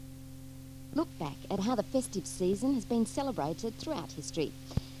look back at how the festive season has been celebrated throughout history.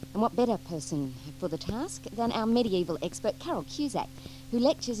 And what better person for the task than our medieval expert, Carol Cusack, who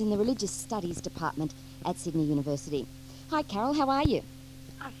lectures in the Religious Studies Department at Sydney University. Hi, Carol, how are you?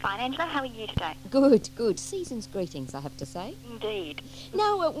 I'm fine, Angela. How are you today? Good. Season's greetings, I have to say. Indeed.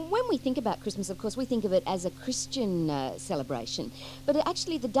 Now, when we think about Christmas, of course, we think of it as a Christian celebration. But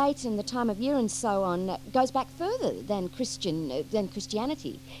actually the date and the time of year and so on goes back further than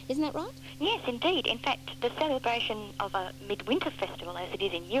Christianity. Isn't that right? Yes, indeed. In fact, the celebration of a midwinter festival, as it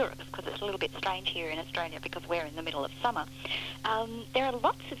is in Europe, because it's a little bit strange here in Australia because we're in the middle of summer, there are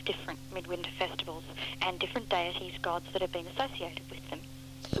lots of different midwinter festivals and different deities, gods that have been associated with them.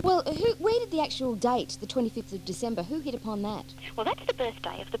 Well, where did the actual date, the 25th of December, who hit upon that? Well, that's the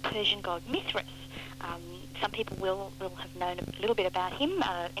birthday of the Persian god Mithras. Some people will have known a little bit about him.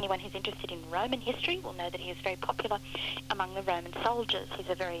 Anyone who's interested in Roman history will know that he is very popular among the Roman soldiers. He's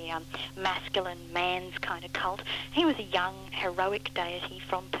a very masculine, man's kind of cult. He was a young, heroic deity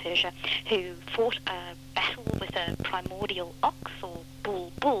from Persia who fought a battle with a primordial ox, or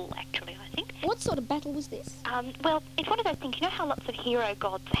bull, actually, I think. What sort of battle was this? Well, it's one of those things, you know how lots of hero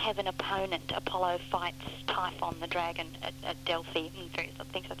gods have an opponent? Apollo fights Typhon the dragon at Delphi and various other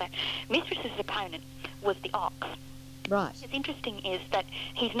things like that. Mithras' opponent was the ox. Right. What's interesting is that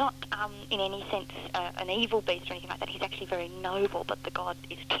he's not, in any sense, an evil beast or anything like that. He's actually very noble, but the god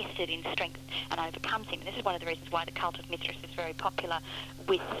is tested in strength and overcomes him. And this is one of the reasons why the cult of Mithras is very popular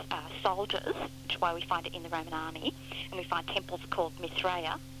with soldiers, which is why we find it in the Roman army, and we find temples called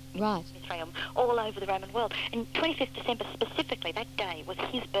Mithraea. Right. Mithraeum, all over the Roman world. And 25th December specifically, that day, was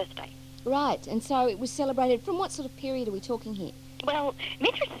his birthday. Right, and so it was celebrated. From what sort of period are we talking here? Well,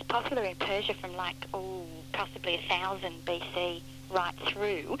 Mithras is popular in Persia from possibly 1000 BC right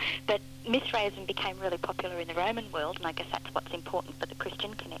through, but Mithraism became really popular in the Roman world, and I guess that's what's important for the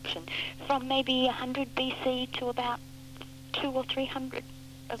Christian connection, from maybe 100 BC to about 200 or 300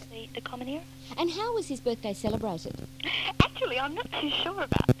 of the Common Era. And how was his birthday celebrated? Actually, I'm not too sure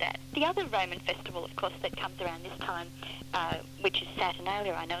about that. The other Roman festival, of course, that comes around this time, which is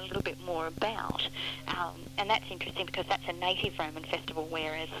Saturnalia, I know a little bit more about. And that's interesting because that's a native Roman festival,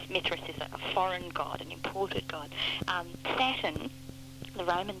 whereas Mithras is a foreign god, an imported god. Saturn, the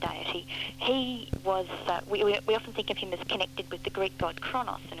Roman deity, he was, we often think of him as connected with the Greek god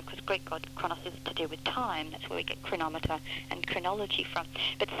Kronos, and of course Greek god Kronos is to do with time. That's where we get chronometer and chronology from.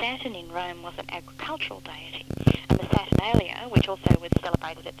 But Saturn in Rome was an agricultural deity, and the Saturnalia, which also was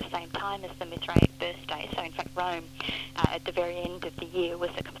celebrated at the same time as the Mithraic birthday, so in fact Rome at the very end of the year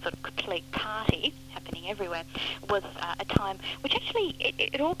was a sort of complete party happening everywhere, was a time which actually,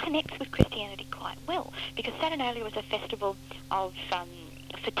 it all connects with Christianity quite well, because Saturnalia was a festival of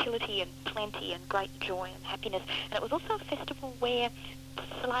fertility and plenty and great joy and happiness, and it was also a festival where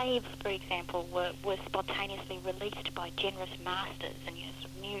slaves, for example, were spontaneously released by generous masters, and sort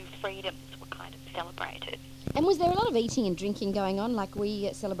of new freedoms were kind of celebrated. And was there a lot of eating and drinking going on like we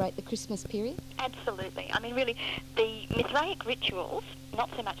celebrate the Christmas period? Absolutely. I mean, really, the Mithraic rituals, not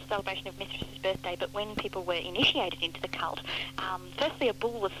so much celebration of Mithras' birthday, but when people were initiated into the cult, firstly a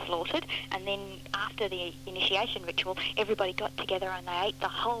bull was slaughtered, and then after the initiation ritual, everybody got together and they ate the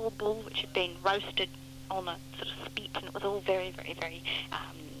whole bull, which had been roasted on a sort of spit, and it was all very, very, very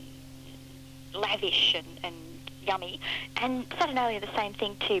lavish and yummy. And Saturnalia, the same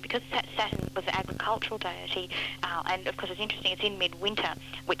thing too, because Saturn was an agricultural deity, and of course it's interesting, it's in midwinter,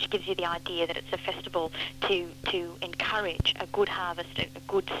 which gives you the idea that it's a festival to encourage a good harvest, a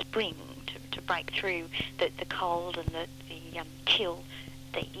good spring, to break through the cold and the chill,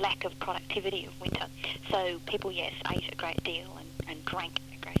 the lack of productivity of winter. So people, yes, ate a great deal and drank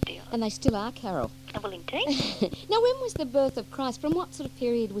a great deal. And they still are, Carol. Well, indeed. Now, when was the birth of Christ? From what sort of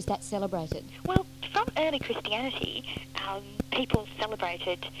period was that celebrated? Well, from early Christianity, people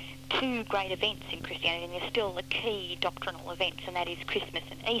celebrated two great events in Christianity, and they're still the key doctrinal events, and that is Christmas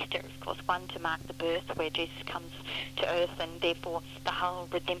and Easter, of course, one to mark the birth where Jesus comes to earth, and therefore the whole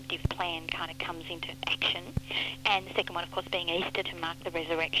redemptive plan kind of comes into action, and the second one, of course, being Easter to mark the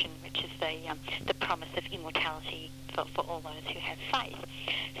resurrection, which is the promise of immortality for all those who have faith.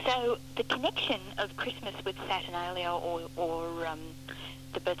 So the connection of Christmas with Saturnalia or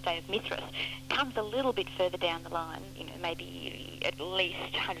the birthday of Mithras comes a little bit further down the line, maybe at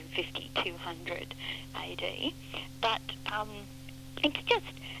least 150, 200 AD. But it's just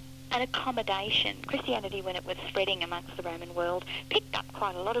an accommodation. Christianity, when it was spreading amongst the Roman world, picked up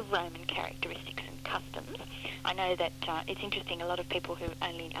quite a lot of Roman characteristics and customs. I know that it's interesting, a lot of people who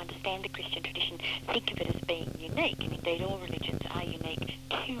only understand the Christian tradition think of it as being unique, and indeed all religions are unique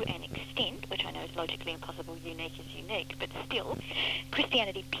to an extent, which I know is logically impossible. Unique is unique, but still,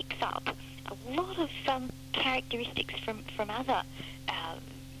 Christianity picks up a lot of characteristics from other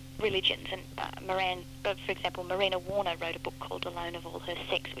religions. And for example, Marina Warner wrote a book called Alone of All Her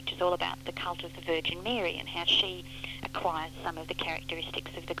Sex, which is all about the cult of the Virgin Mary and how she acquires some of the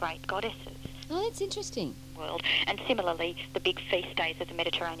characteristics of the great goddesses. Oh, that's interesting. World. And similarly, the big feast days of the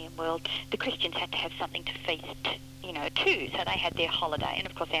Mediterranean world, the Christians had to have something to feast, too. So they had their holiday, and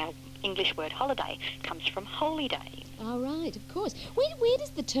of course our English word holiday comes from holy day. Oh, right, of course. Where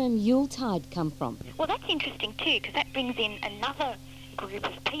does the term Yuletide come from? Well, that's interesting too, because that brings in another group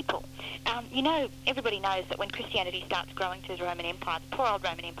of people. Everybody knows that when Christianity starts growing through the Roman Empire, the poor old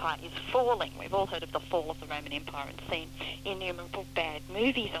Roman Empire is falling. We've all heard of the fall of the Roman Empire and seen innumerable bad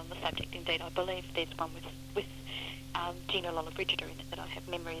movies on the subject. Indeed, I believe there's one with Gina Lollobrigida in it that I have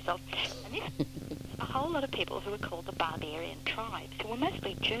memories of. And this a whole lot of people who were called the barbarian tribes, who were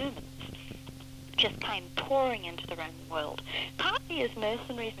mostly Germans, just came pouring into the Roman world, partly as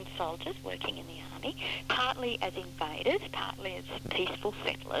mercenaries and soldiers working in the army, partly as invaders, partly as peaceful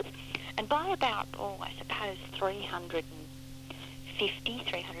settlers, and by about, I suppose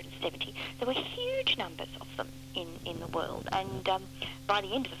 370, there were huge numbers of them in the world, and by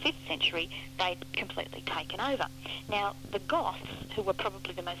the end of the 5th century, they'd completely taken over. Now, the Goths, who were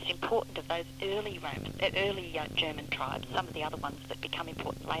probably the most important of those early German tribes, some of the other ones that become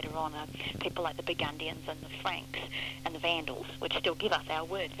important later on are people like the Burgundians and the Franks and the Vandals, which still give us our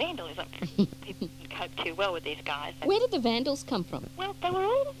word vandalism. People didn't cope too well with these guys. Where did the Vandals come from? Well, they were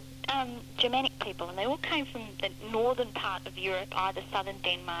all Germanic people, and they all came from the northern part of Europe, either southern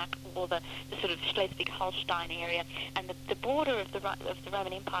Denmark or the sort of Schleswig-Holstein area, and the border of the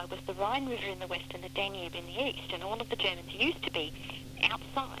Roman Empire was the Rhine River in the west and the Danube in the east, and all of the Germans used to be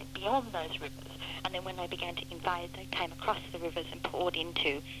outside, beyond those rivers, and then when they began to invade, they came across the rivers and poured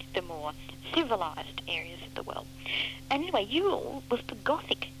into the more civilised areas of the world. And anyway, Yule was the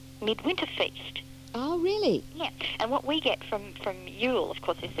Gothic midwinter feast. Oh, really? Yeah, and what we get from Yule, of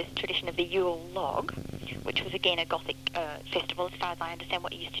course, is this tradition of the Yule log, which was again a Gothic festival. As far as I understand,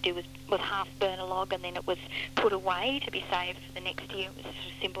 what you used to do was half burn a log and then it was put away to be saved for the next year. It was a sort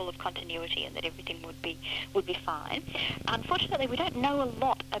of symbol of continuity and that everything would be fine. Unfortunately, we don't know a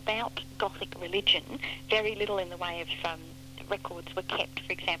lot about Gothic religion. Very little in the way of records were kept.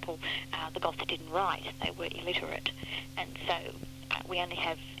 For example, the Goths didn't write; they were illiterate, and so we only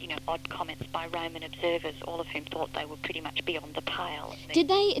have, odd comments by Roman observers, all of whom thought they were pretty much beyond the pale. Did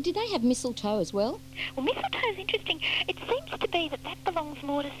they have mistletoe as well? Well, mistletoe is interesting. It seems to be that belongs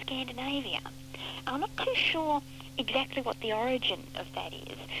more to Scandinavia. I'm not too sure exactly what the origin of that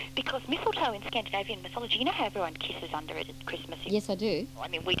is, because mistletoe in Scandinavian mythology, you know how everyone kisses under it at Christmas? Yes, I do. I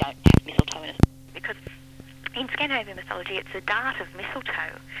mean, we don't have mistletoe in it, because in Scandinavian mythology, it's the dart of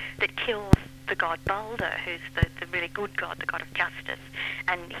mistletoe that kills the god Balder, who's the really good god, the god of justice,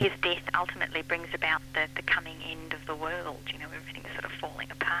 and his death ultimately brings about the coming end of the world. Everything's sort of falling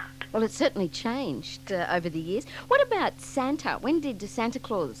apart. Well, it's certainly changed over the years. What about Santa? When did Santa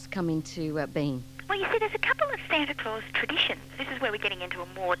Claus come into being? Well, you see, there's a couple of Santa Claus traditions. This is where we're getting into a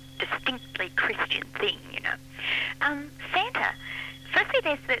more distinctly Christian thing, Santa. Firstly,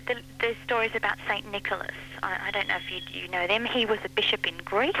 there's the stories about St. Nicholas. I don't know if you know them. He was a bishop in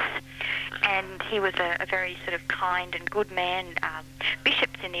Greece, and he was a very sort of kind and good man.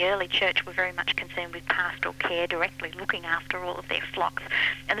 Bishops in the early church were very much concerned with pastoral care, directly looking after all of their flocks.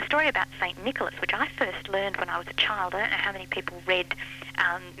 And the story about St. Nicholas, which I first learned when I was a child, I don't know how many people read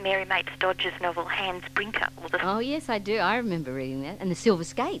Mary Mates Dodge's novel Hans Brinker. Oh, yes, I do. I remember reading that. And the Silver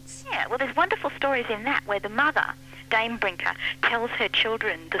Skates. Yeah, well, there's wonderful stories in that where the mother, Dame Brinker, tells her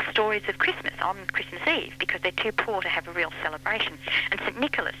children the stories of Christmas on Christmas Eve because they're too poor to have a real celebration. And St.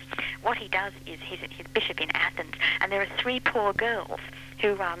 Nicholas, what he does is he's bishop in Athens, and there are 3 poor girls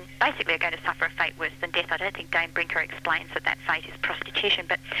who basically are going to suffer a fate worse than death. I don't think Dame Brinker explains that fate is prostitution,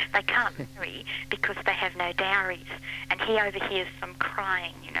 but they can't marry because they have no dowries. And he overhears them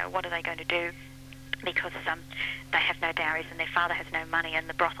crying, what are they going to do? Because they have no dowries and their father has no money and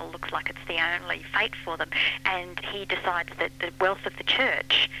the brothel looks like it's the only fate for them. And he decides that the wealth of the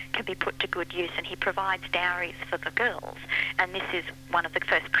church can be put to good use, and he provides dowries for the girls. And this is one of the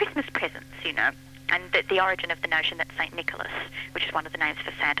first Christmas presents, And the origin of the notion that St. Nicholas, which is one of the names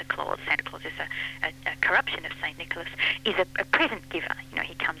for Santa Claus is a corruption of St. Nicholas, is a present giver.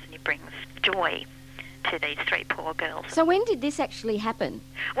 He comes and he brings joy to these three poor girls. So when did this actually happen?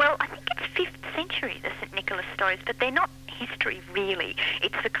 Well, I think it's 5th century, the St Nicholas stories, but they're not history really.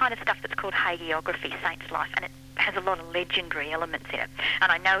 It's the kind of stuff that's called hagiography, saint's life, and it has a lot of legendary elements in it.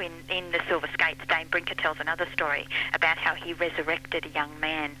 And I know in the Silver Skates, Dame Brinker tells another story about how he resurrected a young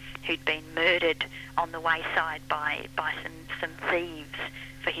man who'd been murdered on the wayside by some thieves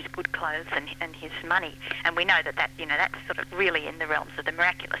for his good clothes and his money. And we know that's sort of really in the realms of the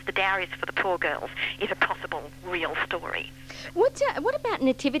miraculous. The dowries for the poor girls is a possible real story. What about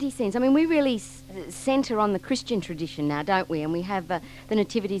nativity scenes? I mean, we really centre on the Christian tradition now, don't we? And we have the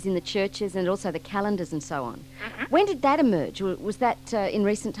nativities in the churches and also the calendars and so on. Mm-hmm. When did that emerge? Was that in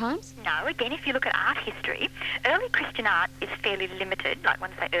recent times? No, again, if you look at art history, early Christian art is fairly limited, like when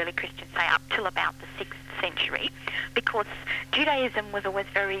I say early Christian, say up till about the 6th century, because Judaism was always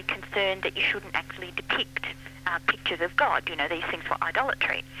very concerned that you shouldn't actually depict pictures of God. These things were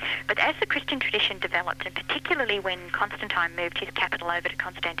idolatry. But as the Christian tradition developed, and particularly when Constantine moved his capital over to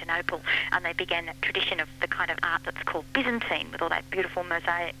Constantinople, and they began that tradition of the kind of art that's called Byzantine, with all that beautiful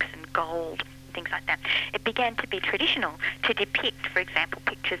mosaics and gold, things like that, it began to be traditional to depict, for example,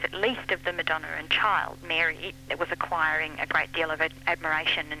 pictures at least of the Madonna and Child. Mary was acquiring a great deal of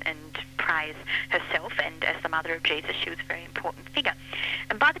admiration and praise herself, and as the mother of Jesus, she was a very important figure.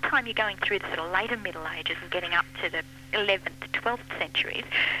 And by the time you're going through the sort of later Middle Ages and getting up to the 11th, 12th centuries,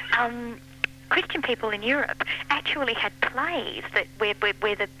 Christian people in Europe actually had plays where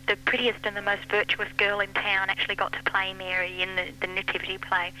the prettiest and the most virtuous girl in town actually got to play Mary in the nativity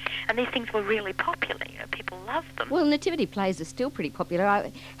play. And these things were really popular. People loved them. Well, nativity plays are still pretty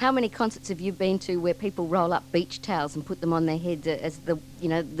popular. How many concerts have you been to where people roll up beach towels and put them on their heads as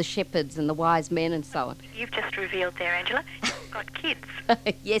the shepherds and the wise men and so on? You've just revealed there, Angela. You've got kids.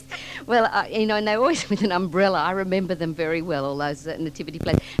 Yes. Well, and they're always with an umbrella. I remember them very well, all those nativity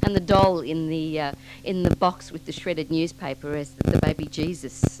plays. And the doll in the box with the shredded newspaper as the baby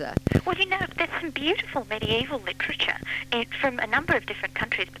Jesus. Well, there's some beautiful medieval literature from a number of different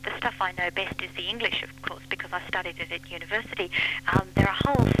countries, but the stuff I know best is the English, of course, because I studied it at university. There are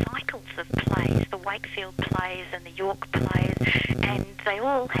whole cycles of plays, the Wakefield plays and the York plays, and they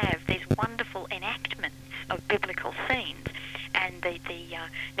all have these wonderful enactments of biblical scenes. And the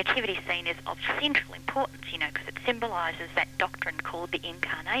nativity scene is of central importance, because it symbolises that doctrine called the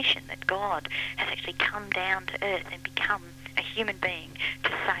incarnation, that God has actually come down to earth and become a human being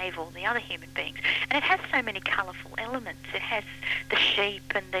to save all the other human beings. And it has so many colourful elements. It has the sheep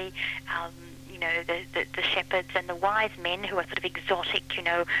and the shepherds and the wise men who are sort of exotic,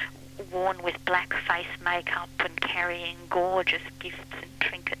 worn with black face makeup and carrying gorgeous gifts and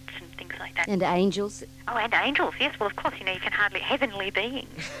trinkets and things like that. And angels. Oh, and angels, yes. Well, of course, you can hardly... Heavenly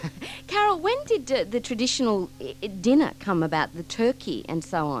beings. Carol, when did the traditional dinner come about, the turkey and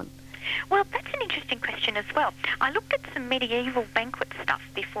so on? Well, that's an interesting question as well. I looked at some medieval banquet stuff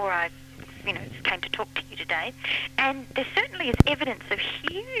before I came to talk to you today, and there certainly is evidence of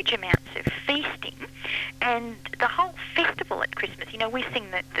huge amounts of feasting, and the whole festival at Christmas. We sing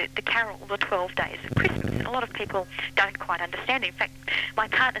the carol, the 12 days of Christmas, and a lot of people don't quite understand it. In fact, my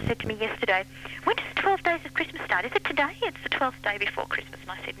partner said to me yesterday, when does the 12 days of Christmas start? Is it today? It's the 12th day before Christmas.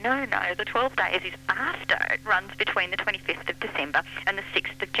 And I said, no, the 12 days is after. It runs between the 25th of December and the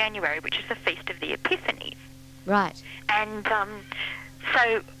 6th of January, which is the Feast of the Epiphany. Right. And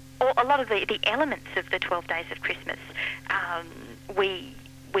so a lot of the elements of the 12 days of Christmas, we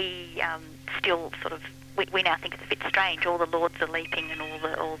still sort of, we now think it's a bit strange. All the lords are leaping and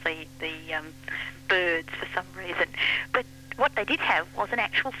all the birds for some reason. But what they did have was an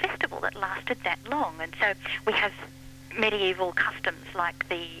actual festival that lasted that long. And so we have medieval customs like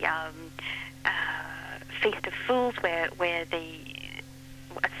the Feast of Fools, where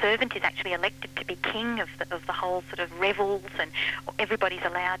a servant is actually elected to be king of the whole sort of revels, and everybody's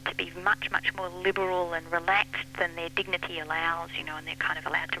allowed to be much, much more liberal and relaxed than their dignity allows, and they're kind of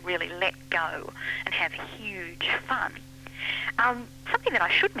allowed to really let go and have huge fun. Something that I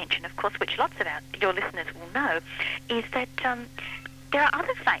should mention, of course, which lots of your listeners will know, is that there are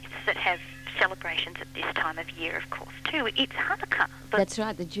other faiths that have celebrations at this time of year, of course, too. It's Hanukkah. That's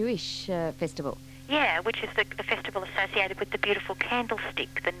right, the Jewish festival. Yeah, which is the festival associated with the beautiful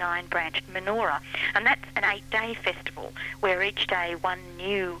candlestick, the 9-branched menorah. And that's an 8-day festival where each day one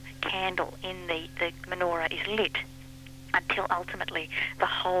new candle in the menorah is lit. until ultimately the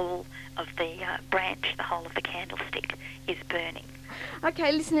whole of the branch, the whole of the candlestick is burning.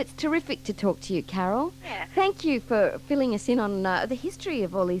 Okay, listen, it's terrific to talk to you, Carol. Yeah. Thank you for filling us in on the history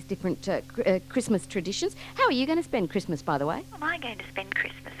of all these different Christmas traditions. How are you going to spend Christmas, by the way? How am I going to spend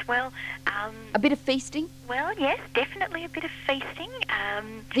Christmas? Well, A bit of feasting? well, yes, definitely a bit of feasting.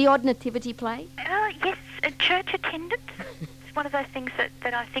 The odd nativity play? Yes, church attendance. It's one of those things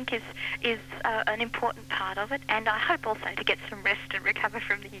that I think is an important part of it, and I hope also to get some rest and recover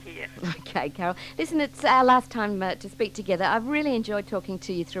from the year. Okay, Carol. Listen, it's our last time to speak together. I've really enjoyed talking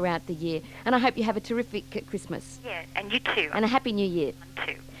to you throughout the year, and I hope you have a terrific Christmas. Yeah, and you too. And a Happy New Year. One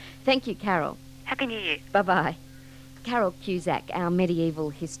too. Thank you, Carol. Happy New Year. Bye-bye. Carol Cusack, our medieval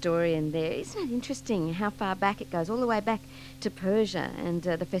historian there. Isn't it interesting how far back it goes? All the way back to Persia and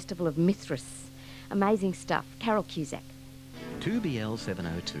the Festival of Mithras. Amazing stuff. Carol Cusack. 2BL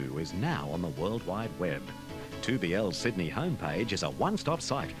 702 is now on the World Wide Web. 2BL's Sydney homepage is a one-stop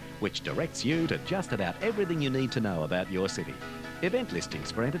site which directs you to just about everything you need to know about your city. Event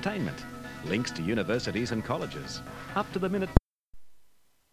listings for entertainment, links to universities and colleges, up-to-the-minute